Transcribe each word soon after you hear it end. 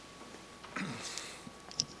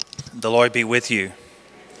The Lord be with you.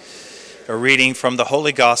 A reading from the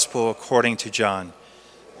Holy Gospel according to John.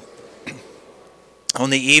 On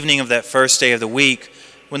the evening of that first day of the week,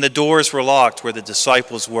 when the doors were locked where the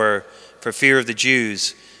disciples were for fear of the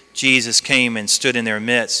Jews, Jesus came and stood in their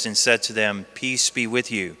midst and said to them, "Peace be with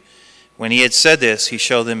you." When he had said this, he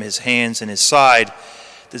showed them his hands and his side.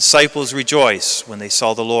 The disciples rejoiced when they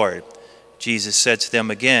saw the Lord. Jesus said to them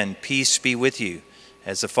again, "Peace be with you.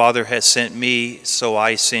 As the Father has sent me, so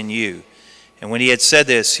I send you." And when he had said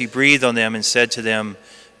this, he breathed on them and said to them,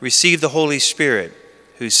 "Receive the Holy Spirit.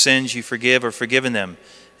 Whose sins you forgive are forgiven them,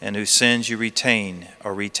 and whose sins you retain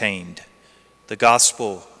are retained." The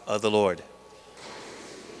Gospel of the Lord.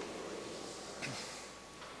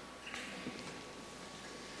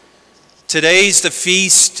 Today's the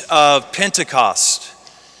feast of Pentecost.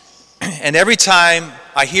 And every time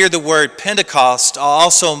I hear the word Pentecost, I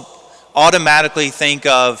also automatically think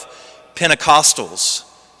of Pentecostals.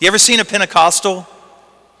 You ever seen a Pentecostal?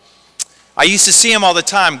 I used to see them all the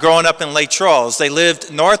time growing up in Lake Charles. They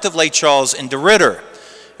lived north of Lake Charles in DeRidder.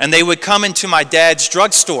 And they would come into my dad's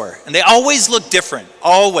drugstore. And they always looked different,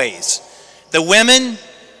 always. The women,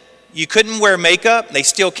 you couldn't wear makeup. They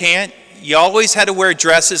still can't. You always had to wear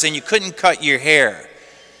dresses and you couldn't cut your hair.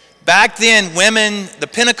 Back then, women, the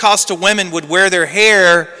Pentecostal women would wear their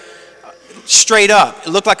hair straight up. It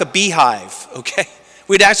looked like a beehive, okay?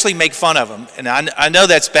 We'd actually make fun of them. And I know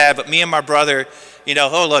that's bad, but me and my brother,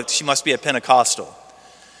 oh, look, she must be a Pentecostal.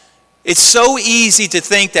 It's so easy to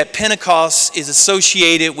think that Pentecost is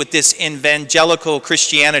associated with this evangelical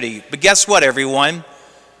Christianity. But guess what, everyone?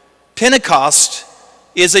 Pentecost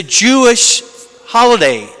is a Jewish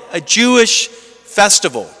holiday, a Jewish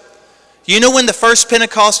festival. You know when the first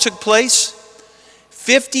Pentecost took place?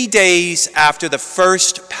 50 days after the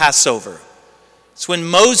first Passover. It's when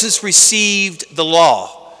Moses received the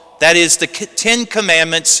law, that is the 10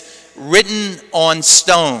 Commandments written on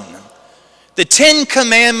stone. The 10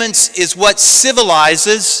 Commandments is what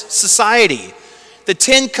civilizes society. The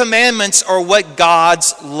 10 Commandments are what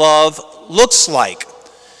God's love looks like.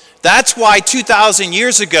 That's why 2,000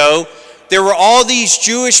 years ago, there were all these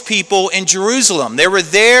Jewish people in Jerusalem. They were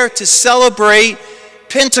there to celebrate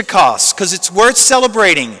Pentecost because it's worth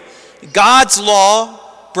celebrating. God's law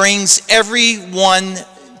brings everyone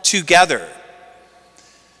together.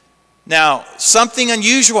 Now, something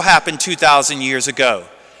unusual happened 2,000 years ago.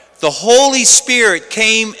 The Holy Spirit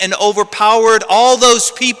came and overpowered all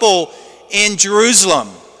those people in Jerusalem.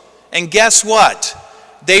 And guess what?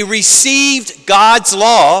 They received God's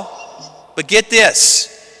law, but get this,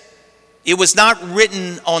 it was not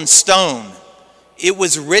written on stone. It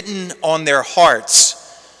was written on their hearts.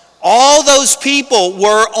 All those people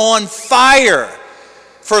were on fire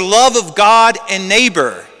for love of God and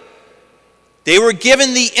neighbor. They were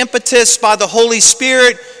given the impetus by the Holy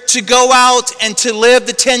Spirit to go out and to live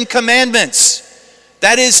the 10 Commandments.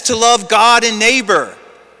 That is to love God and neighbor.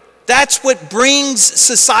 That's what brings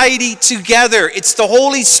society together. It's the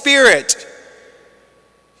Holy Spirit.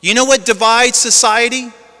 You know what divides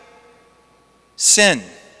society? Sin.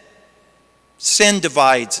 Sin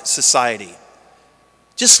divides society.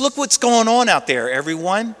 Just look what's going on out there,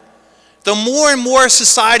 everyone. The more and more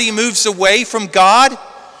society moves away from God,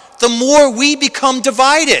 the more we become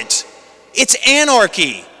divided. It's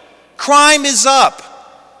anarchy. Crime is up.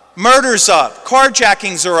 Murder's up.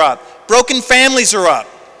 Carjackings are up. Broken families are up.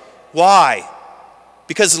 Why?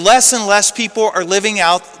 Because less and less people are living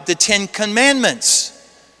out the 10 Commandments.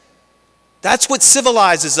 That's what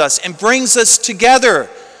civilizes us and brings us together.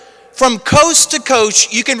 From coast to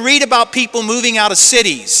coast, you can read about people moving out of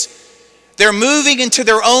cities. They're moving into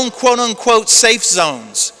their own quote-unquote safe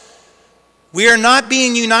zones. We are not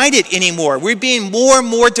being united anymore. We're being more and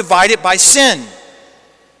more divided by sin.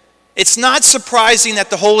 It's not surprising that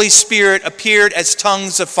the Holy Spirit appeared as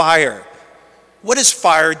tongues of fire. What does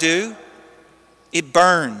fire do? It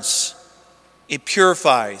burns. It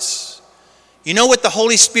purifies. You know what the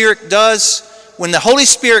Holy Spirit does? When the Holy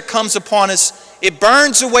Spirit comes upon us, it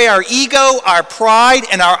burns away our ego, our pride,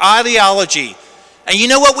 and our ideology. And you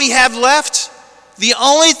know what we have left? The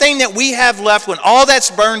only thing that we have left when all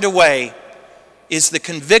that's burned away is the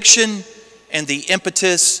conviction and the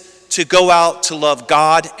impetus to go out to love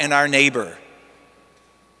God and our neighbor.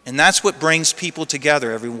 And that's what brings people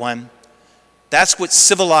together, everyone. That's what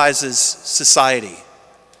civilizes society.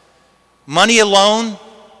 Money alone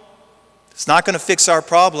is not going to fix our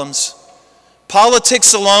problems.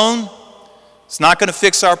 Politics alone is not going to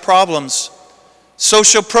fix our problems.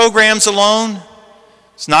 Social programs alone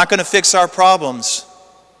is not going to fix our problems.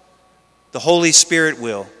 The Holy Spirit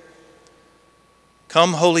will.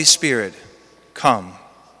 Come, Holy Spirit, come.